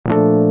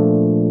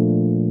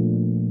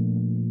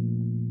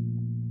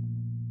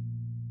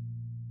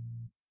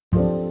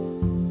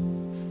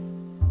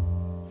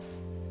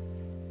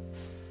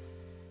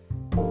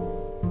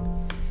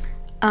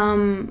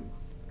Um,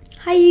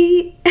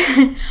 Hi.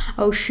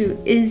 Oh shoot,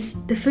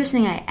 is the first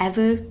thing I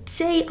ever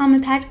say on my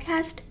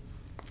podcast?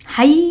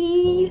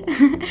 Hi.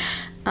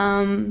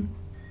 um,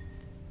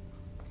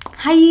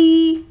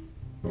 Hi.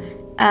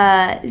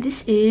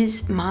 This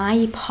is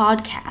my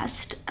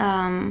podcast.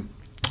 I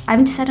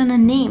haven't decided on a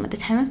name at the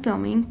time of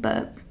filming,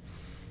 but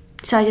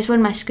so I just wrote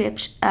my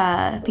script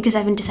because I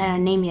haven't decided on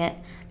a name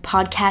yet.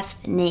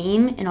 Podcast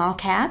name in all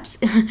caps.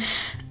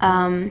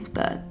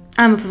 But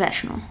I'm a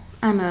professional.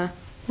 I'm a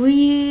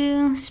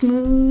real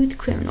smooth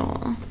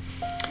criminal.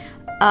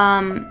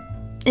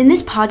 In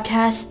this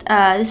podcast,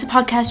 this is a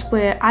podcast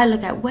where I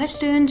look at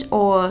westerns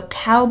or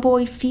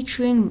cowboy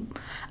featuring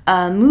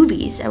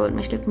movies. I wrote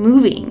my script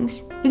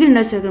movies. You're gonna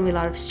notice there are gonna be a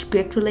lot of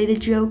script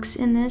related jokes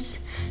in this,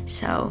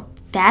 so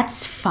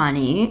that's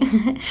funny.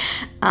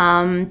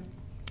 And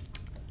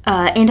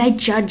I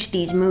judge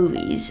these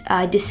movies.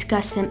 I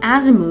discuss them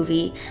as a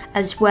movie,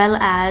 as well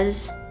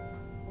as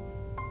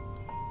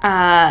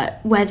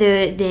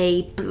whether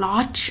they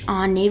blotch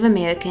on Native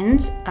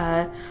Americans,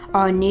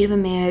 our Native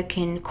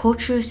American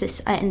culture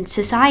and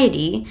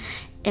society,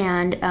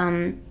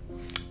 and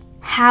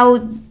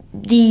how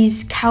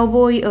these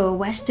cowboy or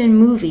western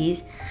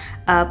movies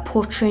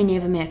portray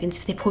Native Americans.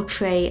 If they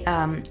portray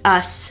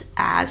us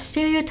as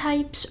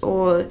stereotypes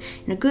or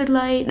in a good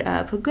light,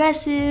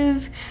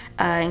 progressive,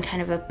 in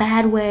kind of a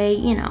bad way,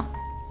 you know,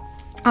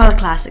 all the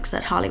classics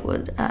that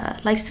Hollywood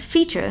likes to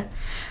feature.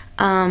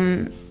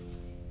 I'm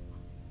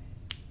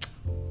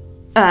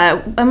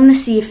going to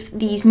see if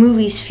these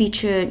movies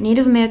feature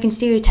Native American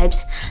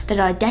stereotypes that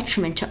are a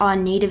detriment to our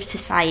Native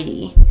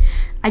society.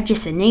 I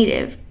just said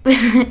Native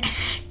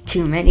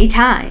too many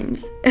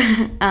times.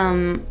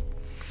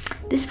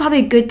 This is probably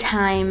a good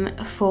time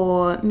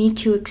for me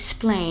to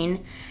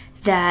explain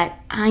that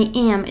I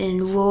am an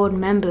enrolled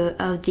member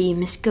of the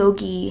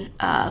Muskogee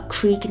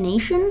Creek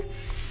Nation,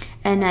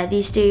 and that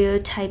these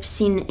stereotypes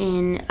seen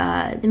in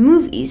the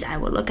movies I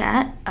will look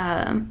at,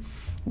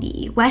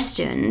 the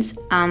westerns,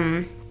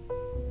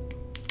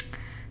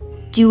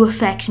 do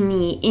affect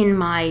me in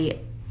my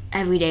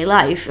everyday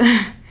life.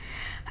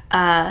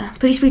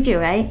 Pretty sweet too,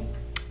 right?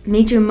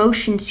 Major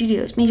motion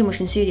picture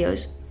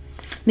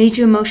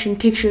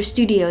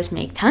studios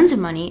make tons of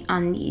money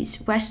on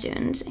these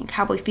westerns and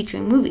cowboy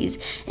featuring movies,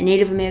 and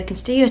Native American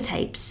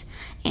stereotypes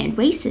and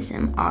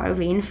racism are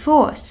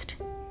reinforced.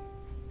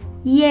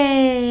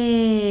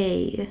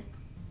 Yay!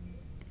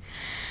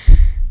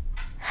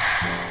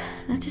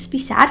 Let's just be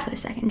sad for a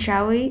second,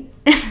 shall we?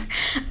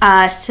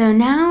 So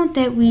now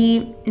that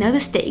we know the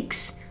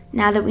stakes,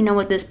 now that we know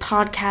what this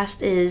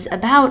podcast is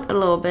about a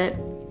little bit,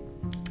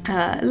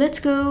 let's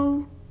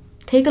go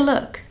take a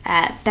look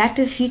at Back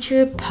to the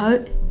Future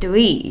Part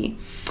 3,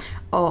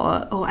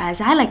 or as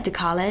I like to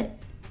call it,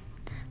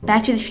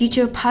 Back to the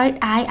Future Part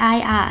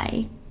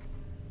I.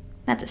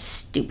 That's a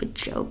stupid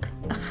joke.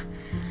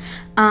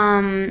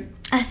 I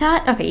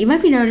thought, okay, you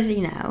might be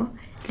noticing now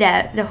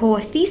that the whole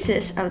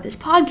thesis of this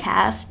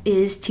podcast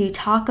is to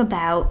talk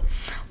about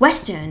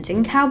westerns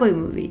and cowboy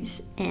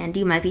movies, and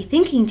you might be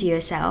thinking to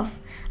yourself,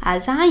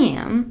 as I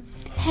am,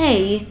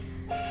 hey,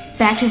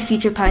 Back to the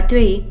Future Part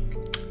 3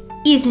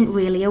 isn't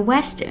really a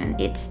western.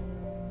 It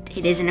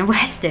isn't a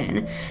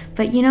western.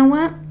 But you know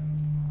what?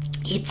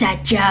 It's a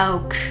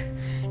joke.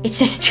 It's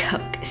just a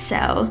joke.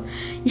 So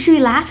you should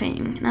be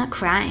laughing, not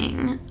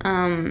crying.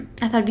 I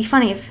thought it'd be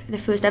funny if the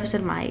first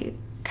episode of my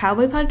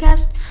cowboy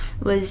podcast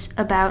was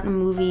about a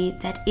movie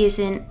that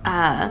isn't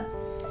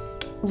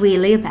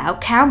really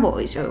about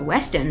cowboys or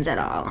westerns at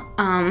all.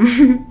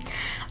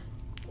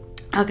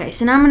 Okay,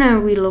 so now I'm gonna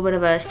read a little bit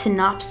of a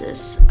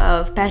synopsis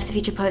of Back to the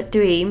Future Part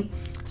 3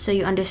 so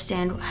you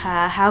understand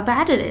how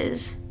bad it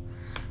is.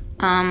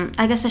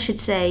 I guess I should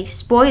say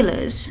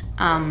spoilers.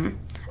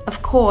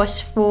 Of course,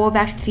 for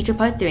Back to the Future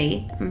Part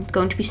 3, I'm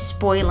going to be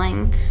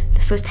spoiling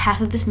the first half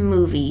of this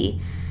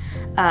movie.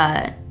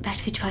 Back to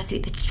the Future Part 3,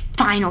 the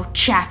final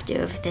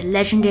chapter of the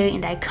legendary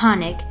and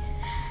iconic,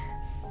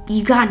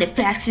 you got it,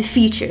 Back to the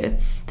Future,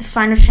 the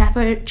final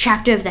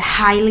chapter of the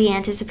highly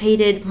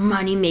anticipated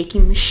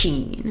money-making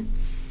machine.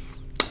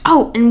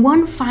 Oh, and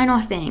one final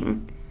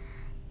thing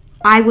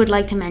I would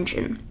like to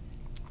mention.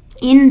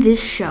 In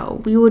this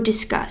show, we will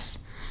discuss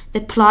the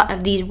plot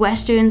of these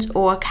westerns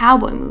or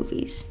cowboy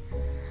movies.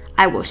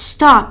 I will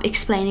stop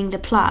explaining the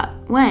plot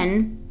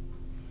when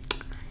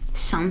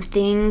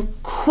something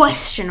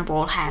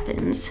questionable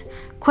happens.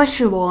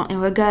 Questionable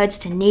in regards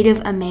to Native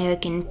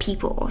American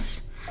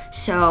peoples.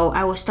 So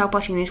I will stop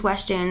watching these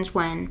westerns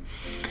when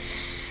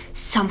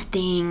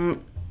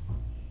something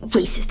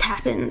racist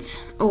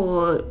happens,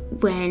 or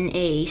when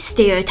a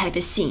stereotype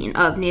is seen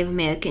of Native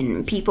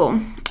American people.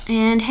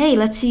 And hey,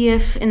 let's see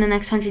if in the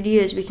next 100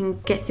 years we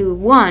can get through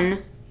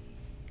one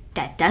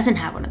that doesn't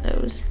have one of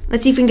those.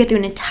 Let's see if we can get through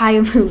an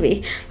entire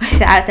movie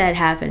without that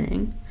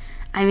happening.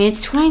 I mean,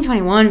 it's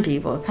 2021,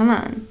 people. Come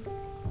on.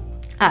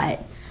 Alright,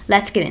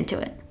 let's get into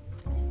it.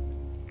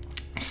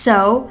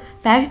 So,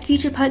 Back to the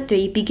Future Part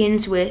 3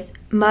 begins with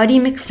Marty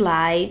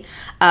McFly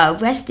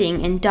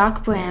resting in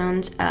Doc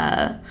Brown's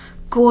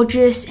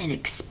gorgeous and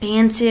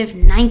expansive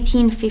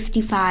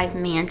 1955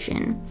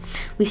 mansion.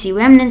 We see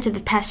remnants of the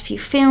past few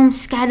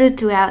films scattered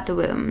throughout the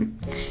room,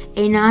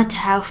 a nod to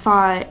how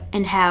far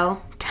and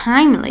how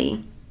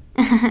timely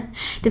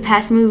the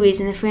past movies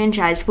in the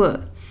franchise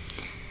were.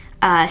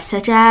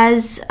 Such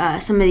as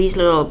some of these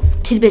little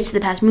tidbits of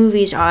the past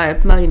movies are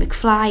Marty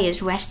McFly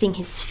is resting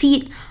his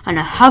feet on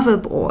a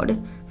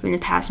hoverboard from the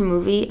past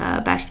movie,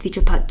 Back to the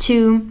Future Part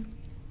 2.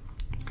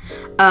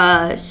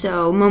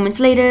 So moments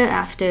later,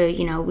 after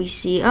we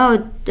see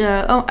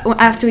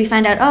after we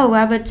find out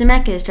Robert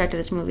Zemeckis directed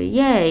this movie,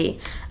 yay!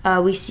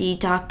 We see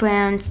Doc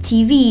Brown's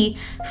TV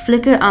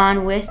flicker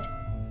on with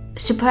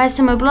surprise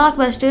summer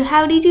blockbuster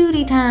Howdy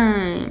Doody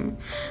Time.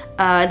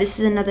 This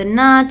is another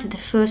nod to the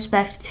first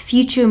Back to the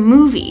Future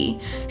movie,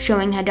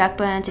 showing how Doc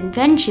Brown's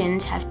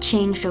inventions have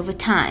changed over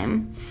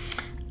time.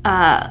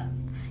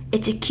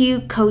 It's a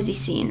cute, cozy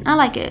scene. I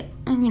like it.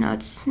 And,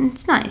 it's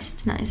nice.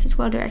 It's nice. It's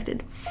well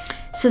directed.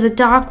 So the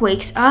Doc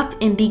wakes up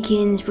and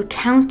begins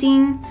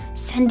recounting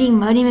sending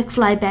Marty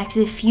McFly back to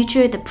the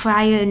future the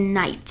prior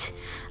night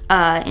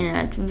in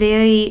a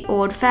very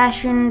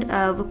old-fashioned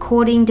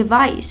recording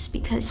device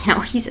because,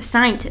 he's a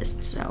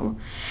scientist. So,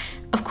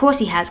 of course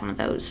he has one of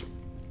those.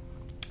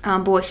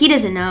 But what he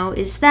doesn't know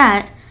is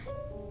that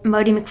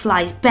Marty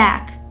McFly's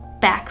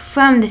back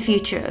from the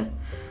future.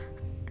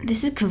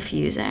 This is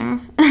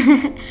confusing.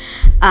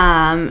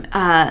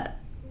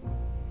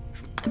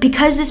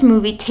 Because this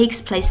movie takes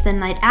place the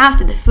night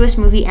after the first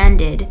movie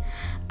ended,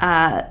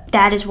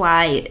 that is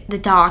why the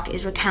Doc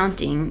is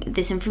recounting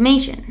this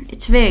information.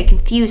 It's very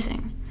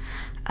confusing.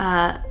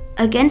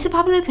 Against the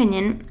popular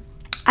opinion,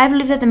 I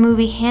believe that the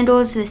movie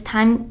handles this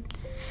time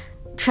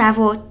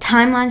travel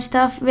timeline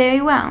stuff very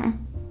well.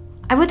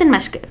 I wrote in my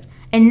script,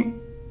 and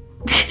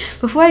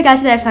before I got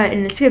to that part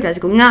in the script, I was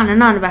going on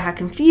and on about how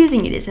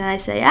confusing it is, and I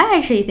say, I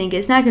actually think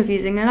it's not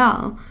confusing at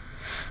all.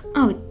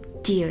 Oh,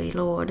 dearie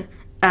Lord.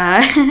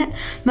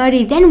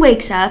 Marty then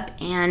wakes up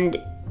and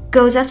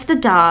goes up to the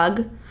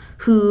dog,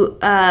 who,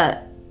 and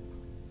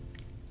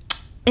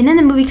then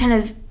the movie kind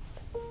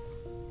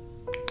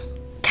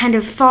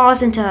of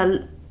falls into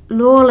a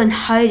Laurel and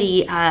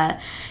Hardy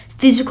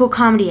physical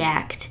comedy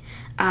act,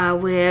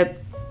 where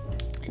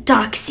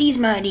Doc sees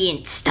Marty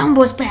and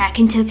stumbles back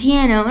into a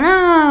piano.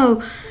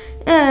 No!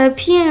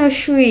 Piano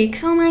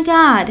shrieks. Oh my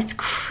god, it's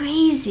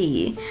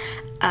crazy.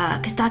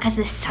 Because Doc has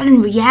this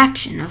sudden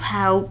reaction of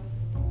how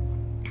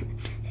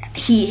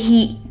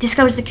he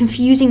discovers the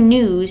confusing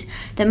news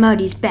that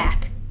Marty's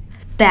back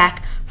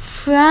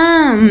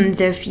from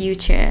the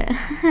future.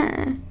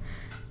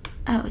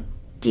 Oh,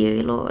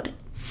 dear Lord.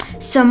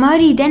 So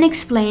Marty then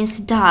explains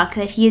to Doc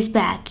that he is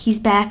back. He's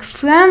back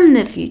from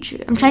the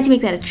future. I'm trying to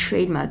make that a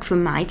trademark for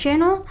my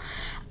channel.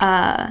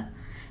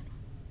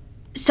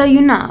 So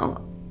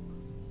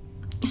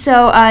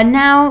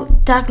now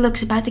Doc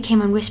looks about the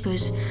camera and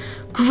whispers,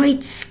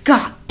 "Great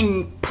Scott,"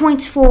 and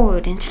points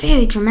forward, and it's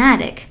very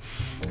dramatic.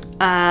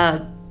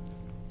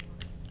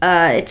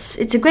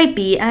 It's a great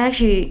beat. I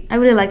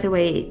really like the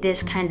way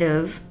this kind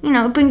of,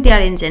 it brings the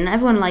audience in.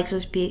 Everyone likes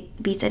those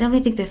beats. I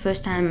definitely think the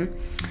first time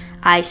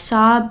I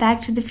saw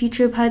Back to the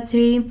Future Part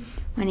 3,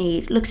 when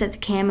he looks at the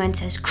camera and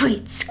says,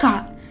 "Great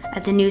Scott,"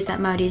 at the news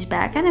that Marty is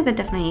back, I think that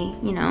definitely,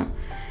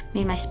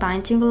 made my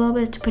spine tingle a little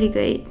bit. It's pretty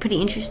great, pretty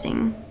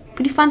interesting,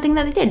 pretty fun thing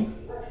that they did.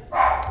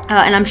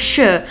 And I'm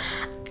sure,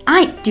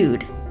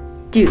 dude,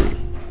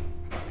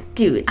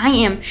 I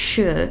am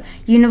sure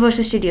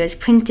Universal Studios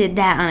printed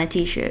that on a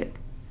t-shirt.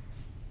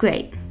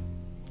 Great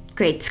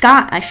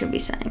Scott, I should be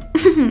saying.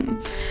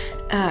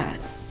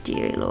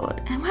 Dear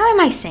Lord. How am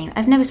I saying that?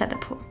 I've never said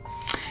that before.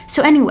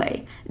 So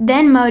anyway,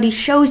 then Marty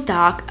shows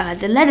Doc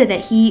the letter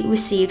that he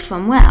received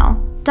from,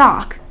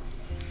 Doc.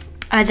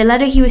 The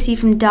letter he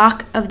received from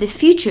Doc of the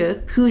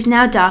future, who's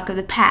now Doc of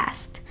the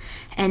past.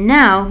 And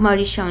now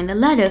Marty's showing the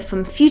letter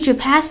from future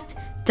past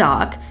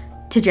Doc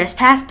to just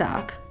past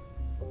Doc.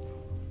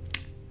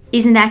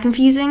 Isn't that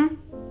confusing?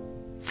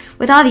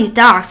 With all these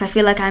docs, I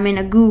feel like I'm in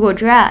a Google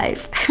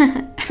Drive.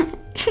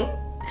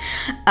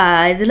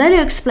 The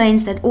letter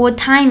explains that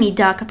old-timey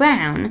Doc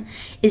Brown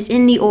is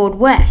in the Old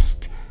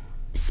West,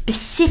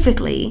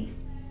 specifically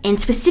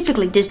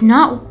does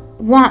not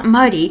want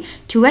Marty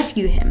to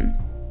rescue him.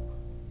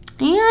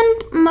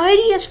 And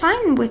Marty is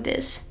fine with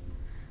this.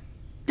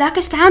 Doc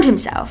has found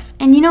himself,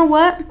 and you know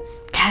what?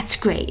 That's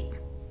great.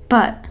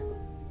 But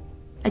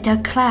a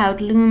dark cloud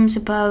looms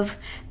above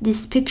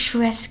this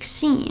picturesque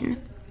scene.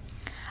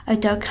 A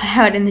dark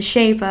cloud in the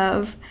shape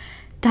of ...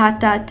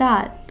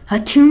 a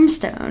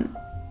tombstone.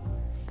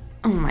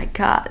 Oh my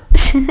god.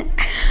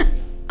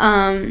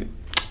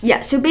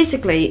 So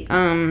basically,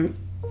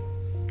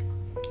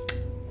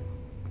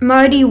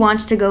 Marty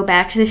wants to go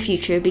back to the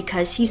future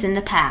because he's in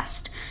the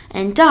past,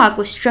 and Doc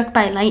was struck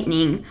by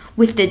lightning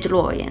with the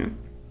DeLorean.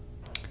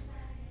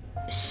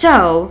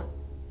 So,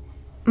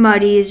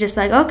 Marty is just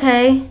like,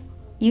 okay,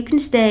 you can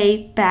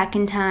stay back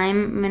in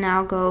time, and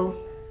I'll go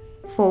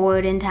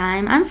forward in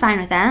time. I'm fine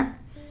with that.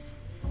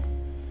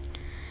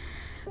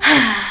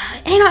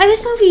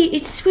 This movie,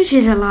 it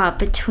switches a lot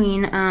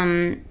between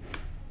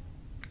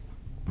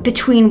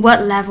between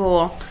what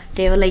level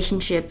their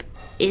relationship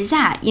is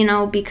at,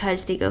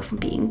 because they go from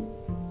being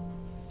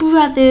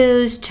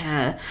brothers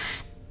to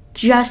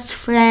just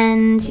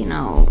friends,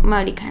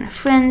 Marty kind of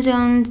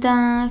friend-zoned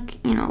Doc,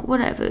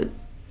 whatever.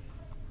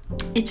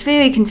 It's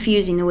very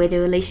confusing the way the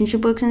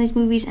relationship works in these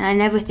movies, and I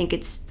never think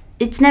it's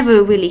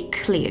never really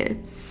clear.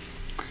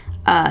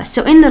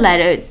 So in the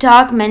letter,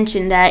 Doc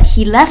mentioned that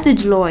he left the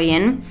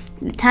DeLorean,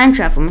 the time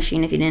travel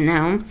machine if you didn't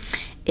know,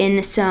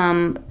 in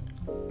some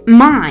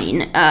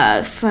mine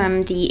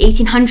from the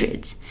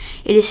 1800s.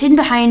 It is hidden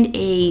behind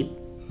a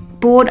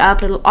board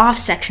up little off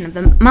section of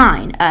the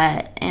mine,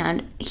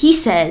 and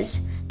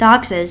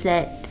Doc says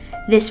that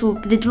the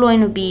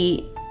DeLorean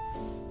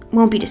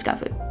won't be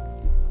discovered,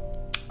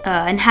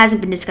 and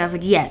hasn't been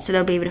discovered yet, so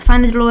they'll be able to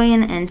find the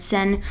DeLorean and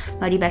send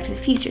Marty back to the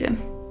future.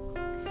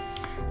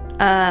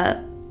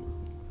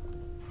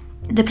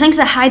 The planks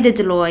that hide the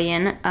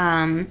DeLorean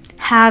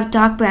have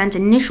Doc Brown's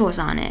initials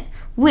on it,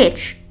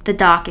 which, the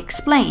Doc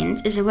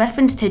explains, is a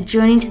reference to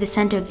Journey to the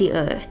Center of the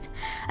Earth,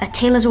 a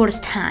tale as old as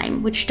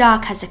time, which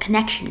Doc has a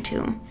connection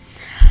to.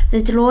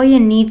 The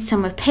DeLorean needs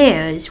some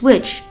repairs,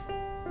 which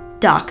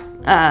Doc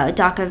of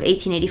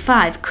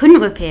 1885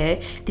 couldn't repair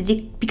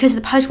because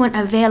the parts weren't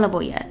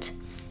available yet.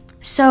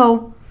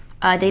 So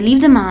they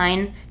leave the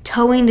mine,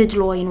 towing the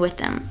DeLorean with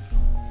them.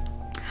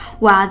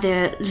 While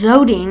they're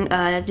loading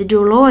the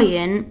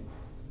DeLorean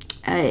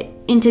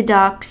into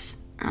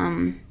Doc's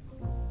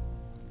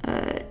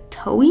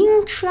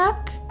towing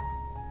truck.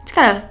 It's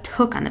got a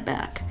hook on the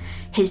back.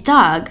 His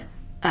dog,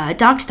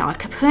 Doc's dog,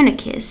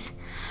 Copernicus,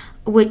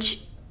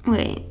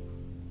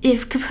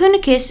 if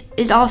Copernicus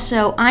is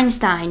also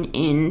Einstein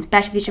in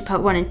Back to the Future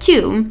Part 1 and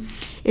 2,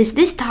 is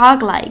this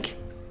dog like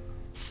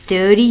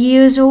 30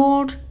 years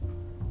old?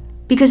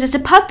 Because it's a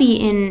puppy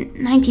in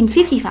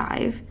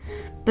 1955,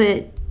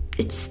 but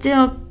it's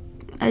still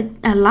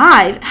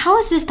alive. How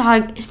is this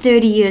dog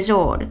 30 years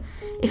old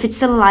if it's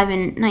still alive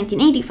in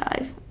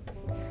 1985?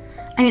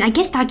 I mean, I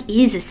guess Doc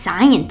is a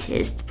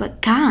scientist,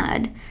 but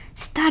God,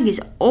 this dog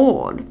is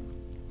old.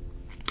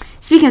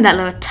 Speaking of that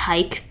little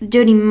tyke, the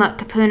dirty mutt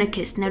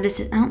Copernicus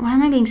notices... Oh, why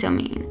am I being so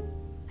mean?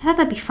 I thought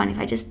that'd be funny if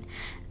I just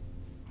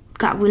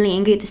got really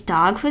angry at this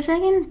dog for a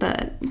second,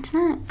 but it's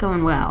not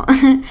going well.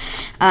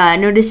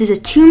 Notices a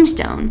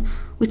tombstone,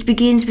 which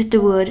begins with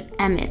the word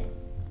Emmett.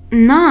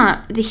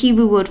 Not the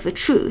Hebrew word for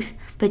truth,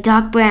 but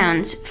Doc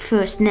Brown's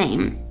first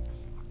name.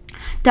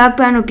 Doc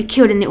Brown would be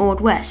killed in the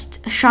Old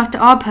West, a shock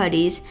to all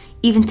parties,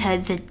 even to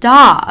the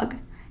dog,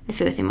 the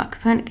filthy mutt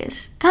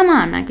Copernicus. Come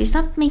on, Mikey,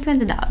 stop making fun of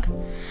the dog.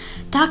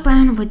 Doc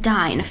Brown would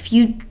die in a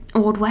few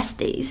Old West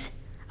days.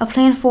 A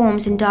plan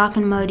forms in Doc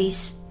and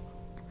Marty's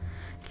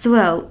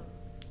throat.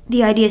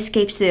 The idea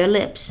escapes their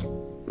lips.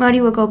 Marty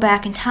will go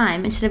back in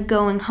time instead of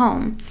going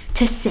home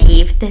to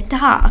save the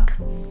Doc.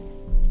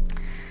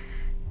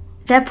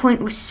 That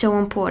point was so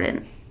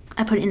important.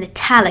 I put it in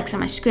italics on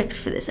my script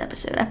for this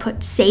episode. I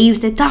put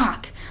save the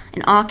Doc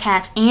in all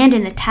caps and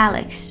in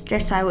italics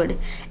just so I would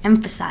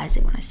emphasize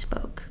it when I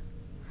spoke.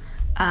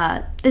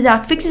 The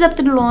Doc fixes up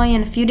the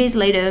DeLorean a few days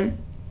later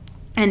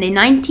in the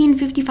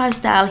 1955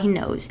 style he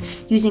knows,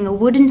 using a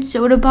wooden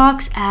soda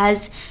box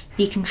as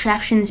the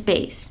contraption's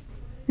base.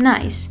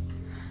 Nice.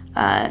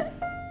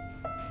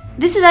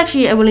 This is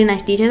actually a really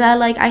nice detail that I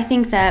like. I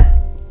think that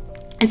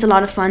it's a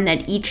lot of fun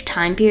that each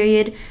time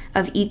period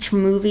of each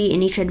movie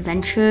and each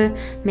adventure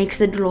makes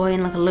the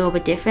DeLorean look a little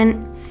bit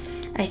different.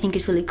 I think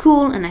it's really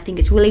cool, and I think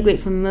it's really great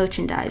for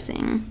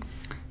merchandising.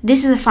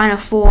 This is the final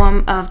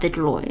form of the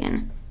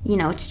DeLorean.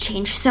 It's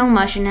changed so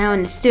much, and now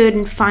in the third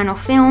and final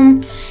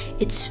film,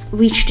 it's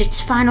reached its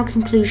final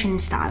conclusion in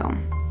style.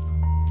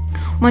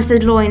 Once the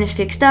DeLorean is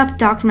fixed up,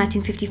 Doc from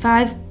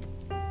 1955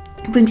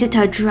 brings it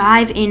to a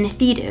drive-in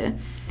theater.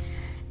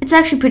 It's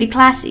actually pretty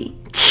classy.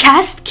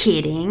 Just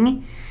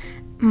kidding.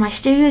 My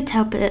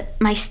stereotype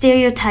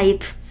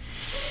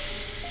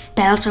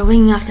bells are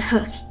ringing off the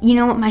hook. You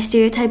know what my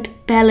stereotype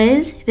bell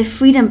is? The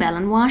Freedom Bell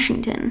in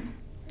Washington.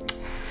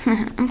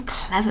 I'm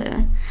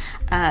clever.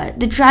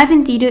 The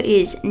drive-in theater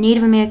is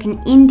Native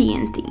American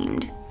Indian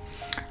themed.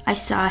 I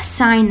saw a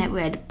sign that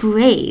read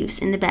Braves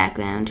in the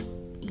background.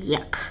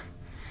 Yuck.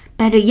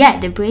 Better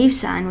yet, the Brave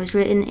sign was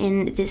written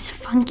in this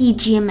funky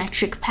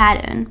geometric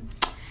pattern.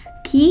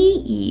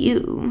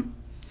 P.U.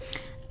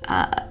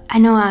 I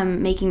know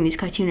I'm making these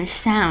cartoonish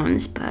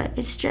sounds, but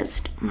it's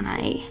just when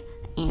I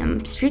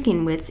am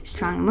stricken with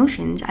strong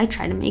emotions, I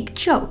try to make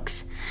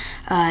jokes.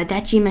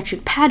 That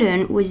geometric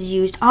pattern was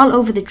used all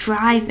over the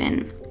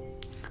drive-in.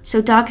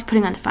 So Doc is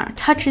putting on the final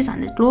touches on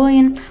the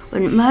DeLorean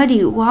when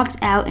Marty walks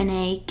out in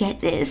a,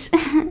 get this,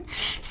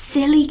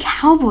 silly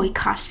cowboy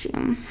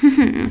costume.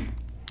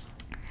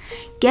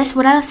 Guess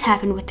what else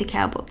happened with the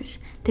cowboys?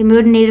 They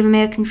murdered Native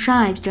American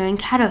tribes during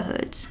cattle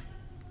herds.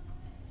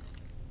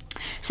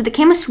 So the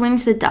camera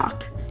swings the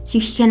Doc, so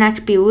he can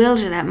act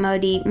bewildered at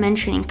Marty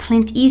mentioning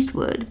Clint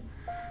Eastwood.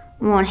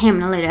 More on him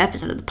in a later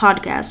episode of the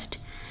podcast.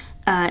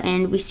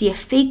 And we see a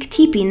fake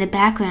teepee in the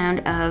background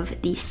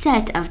of the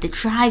set of the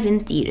drive-in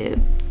theater.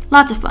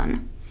 Lots of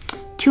fun.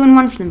 2 in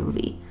 1 for the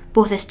movie,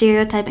 both a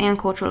stereotype and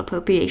cultural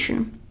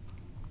appropriation.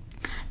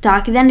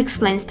 Doc then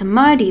explains to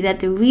Marty that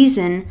the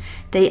reason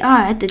they are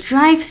at the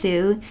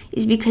drive-thru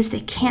is because they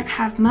can't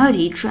have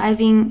Marty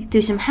driving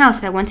through some house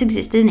that once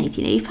existed in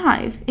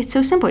 1885. It's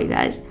so simple, you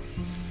guys.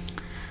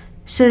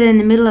 So they're in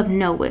the middle of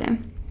nowhere.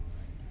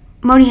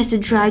 Marty has to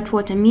drive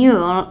towards a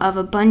mural of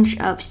a bunch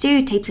of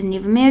stereotypes of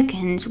Native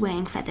Americans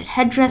wearing feathered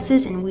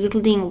headdresses and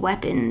wielding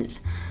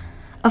weapons.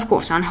 Of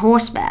course, on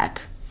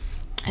horseback.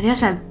 They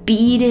also have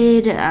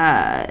beaded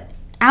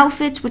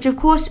outfits, which of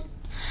course...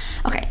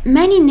 Okay,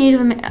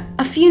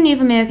 a few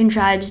Native American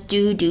tribes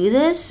do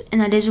this,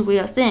 and that is a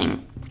real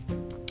thing.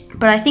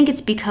 But I think it's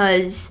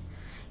because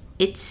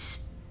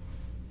it's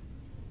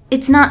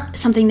not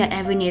something that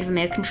every Native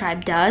American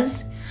tribe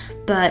does,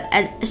 but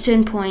at a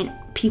certain point,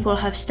 people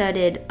have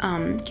started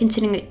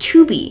considering it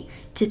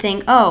to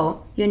think,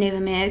 oh, you're Native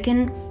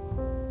American,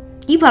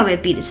 you probably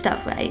have beaded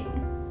stuff, right?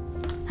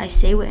 I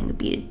say wearing a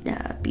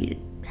beaded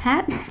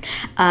hat.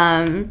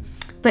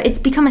 But it's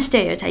become a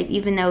stereotype,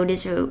 even though it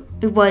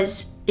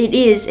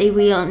is a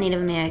real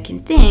Native American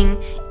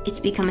thing. It's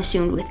become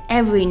assumed with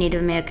every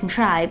Native American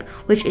tribe,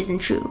 which isn't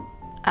true.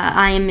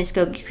 I am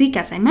Muskogee Creek,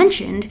 as I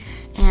mentioned,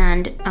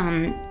 and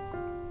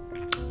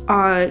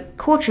our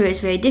culture is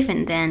very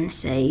different than,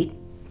 say,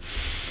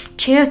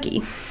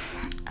 Cherokee.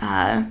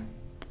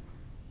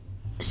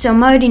 So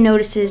Marty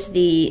notices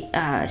the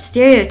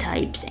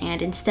stereotypes,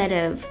 and instead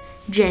of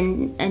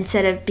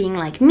being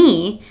like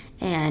me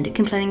and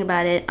complaining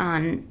about it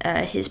on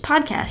his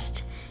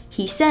podcast,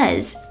 he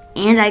says,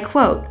 and I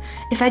quote,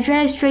 "If I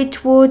drive straight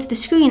towards the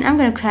screen, I'm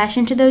going to crash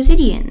into those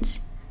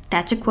Indians."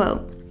 That's a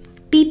quote.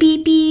 Beep,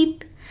 beep,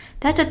 beep.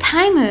 That's a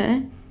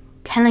timer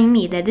telling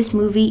me that this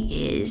movie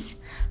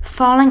is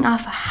falling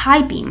off a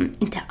high beam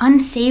into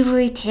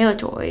unsavory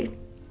territory.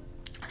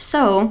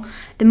 So,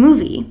 the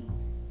movie,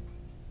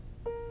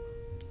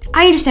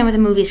 I understand what the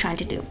movie is trying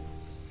to do.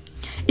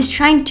 It's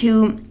trying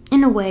to,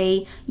 in a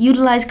way,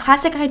 utilize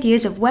classic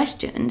ideas of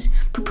Westerns,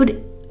 but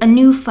put a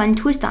new fun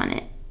twist on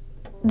it.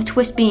 The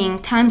twist being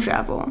time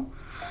travel.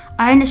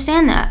 I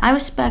understand that. I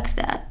respect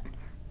that.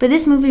 But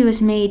this movie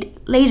was made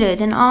later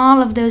than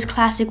all of those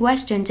classic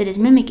Westerns it is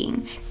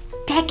mimicking.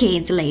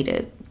 Decades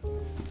later.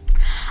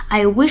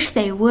 I wish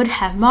they would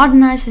have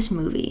modernized this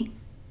movie.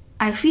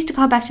 I refuse to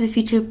call Back to the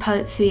Future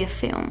Part 3 a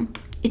film.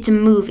 It's a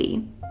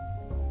movie.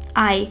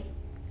 I'm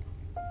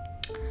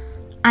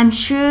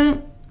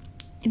sure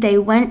they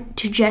went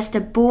to just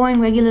a boring,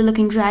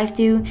 regular-looking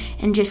drive-thru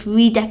and just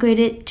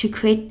redecorated it to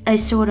create a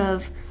sort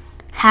of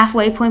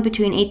halfway point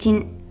between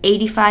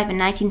 1885 and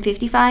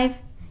 1955.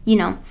 You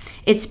know,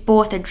 it's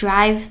both a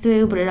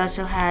drive-thru, but it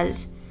also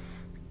has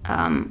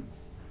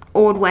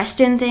old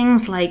Western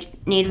things like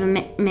Native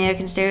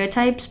American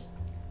stereotypes.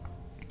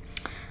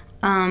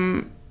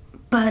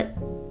 But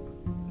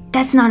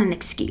that's not an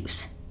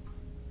excuse.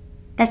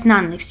 That's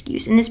not an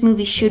excuse, and this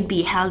movie should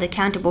be held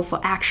accountable for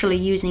actually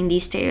using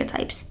these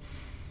stereotypes.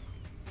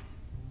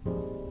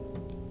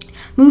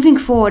 Moving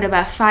forward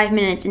about 5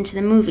 minutes into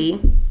the movie,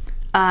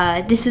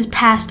 this is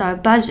past our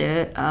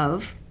buzzer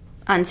of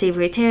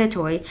unsavory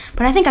territory,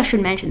 but I think I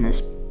should mention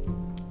this.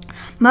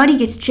 Marty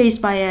gets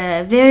chased by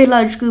a very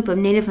large group of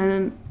Native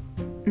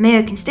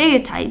American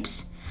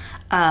stereotypes,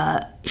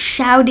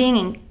 shouting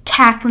and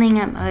cackling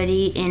at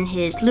Marty in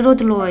his little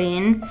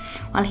DeLorean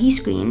while he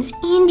screams,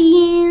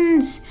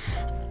 "Indians!"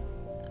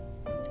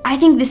 I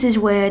think this is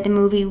where the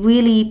movie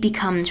really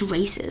becomes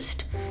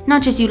racist.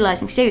 Not just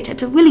utilizing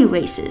stereotypes, but really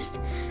racist.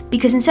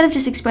 Because instead of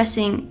just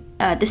expressing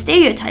the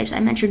stereotypes I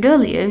mentioned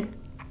earlier,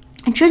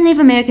 it shows Native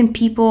American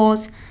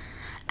peoples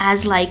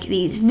as like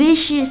these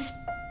vicious,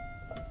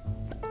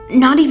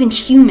 not even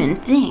human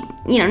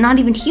not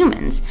even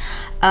humans.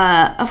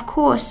 Of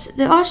course,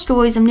 there are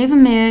stories of Native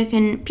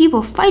American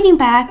people fighting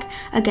back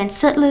against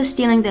settlers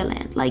stealing their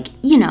land. Like,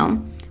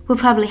 what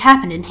probably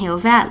happened in Hill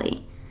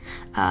Valley,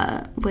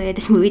 where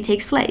this movie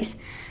takes place.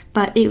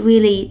 But it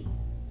really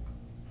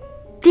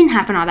didn't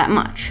happen all that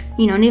much.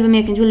 Native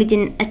Americans really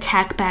didn't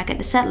attack back at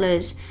the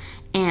settlers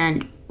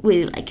and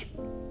really,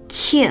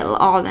 kill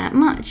all that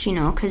much,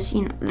 because,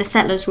 the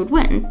settlers would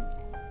win.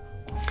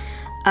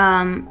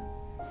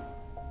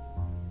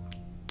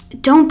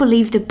 Don't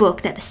believe the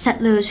book that the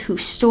settlers who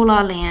stole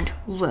our land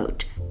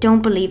wrote.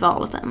 Don't believe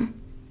all of them.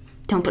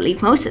 Don't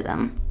believe most of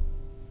them.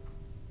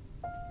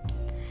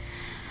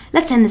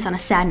 Let's end this on a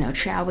sad note,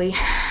 shall we?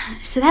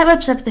 So that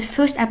wraps up the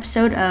first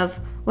episode of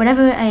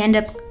whatever I end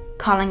up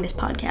calling this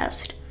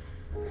podcast.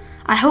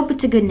 I hope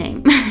it's a good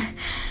name.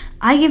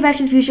 I give Back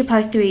to the Future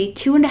Part 3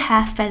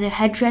 2.5 feather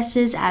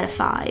headdresses out of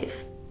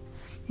 5.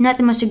 Not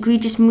the most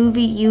egregious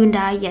movie you and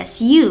I,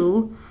 yes,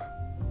 you,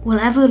 will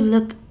ever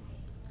look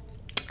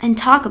and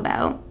talk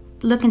about.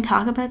 What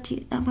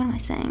am I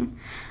saying?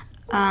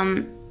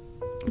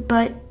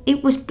 But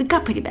it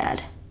got pretty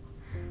bad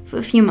for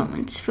a few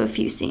moments, for a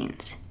few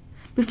scenes.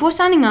 Before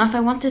signing off, I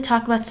want to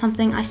talk about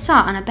something I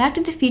saw on a Back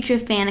to the Future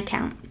fan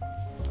account.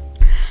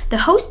 The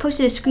host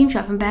posted a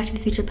screenshot from Back to the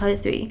Future Part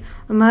 3,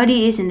 where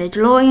Marty is in the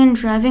DeLorean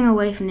driving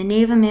away from the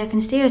Native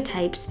American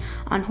stereotypes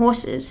on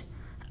horses,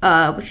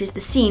 which is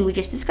the scene we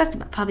just discussed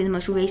about, probably the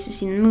most racist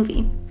scene in the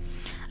movie.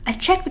 I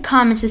checked the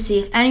comments to see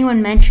if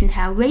anyone mentioned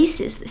how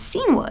racist the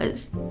scene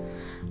was.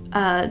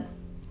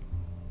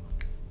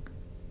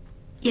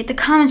 Yet the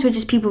comments were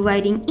just people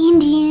writing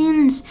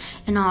Indians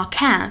in all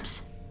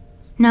caps.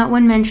 Not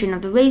one mention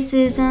of the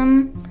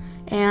racism,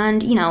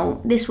 and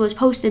this was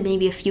posted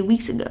maybe a few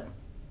weeks ago.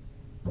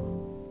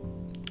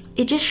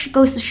 It just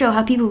goes to show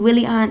how people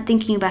really aren't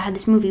thinking about how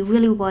this movie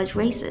really was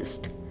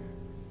racist.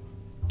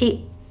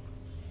 It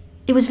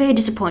was very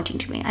disappointing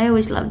to me. I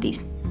always loved these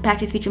Back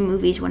to the Future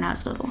movies when I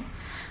was little.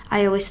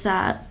 I always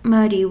thought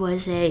Marty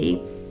was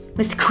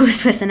the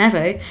coolest person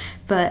ever,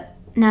 but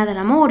now that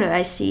I'm older,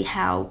 I see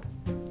how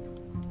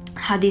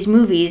these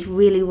movies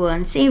really were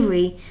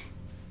unsavory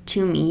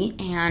to me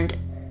and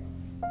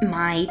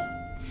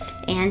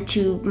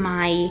to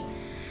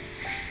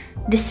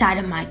this side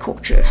of my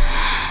culture.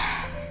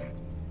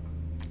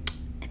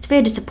 It's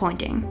very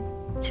disappointing.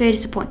 It's very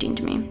disappointing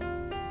to me.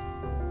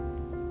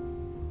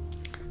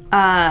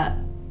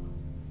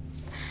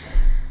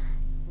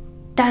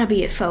 That'll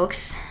be it,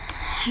 folks.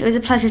 It was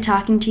a pleasure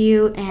talking to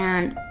you,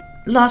 and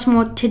lots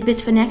more tidbits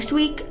for next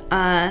week.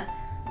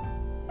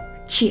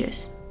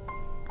 Cheers.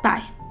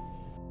 Bye.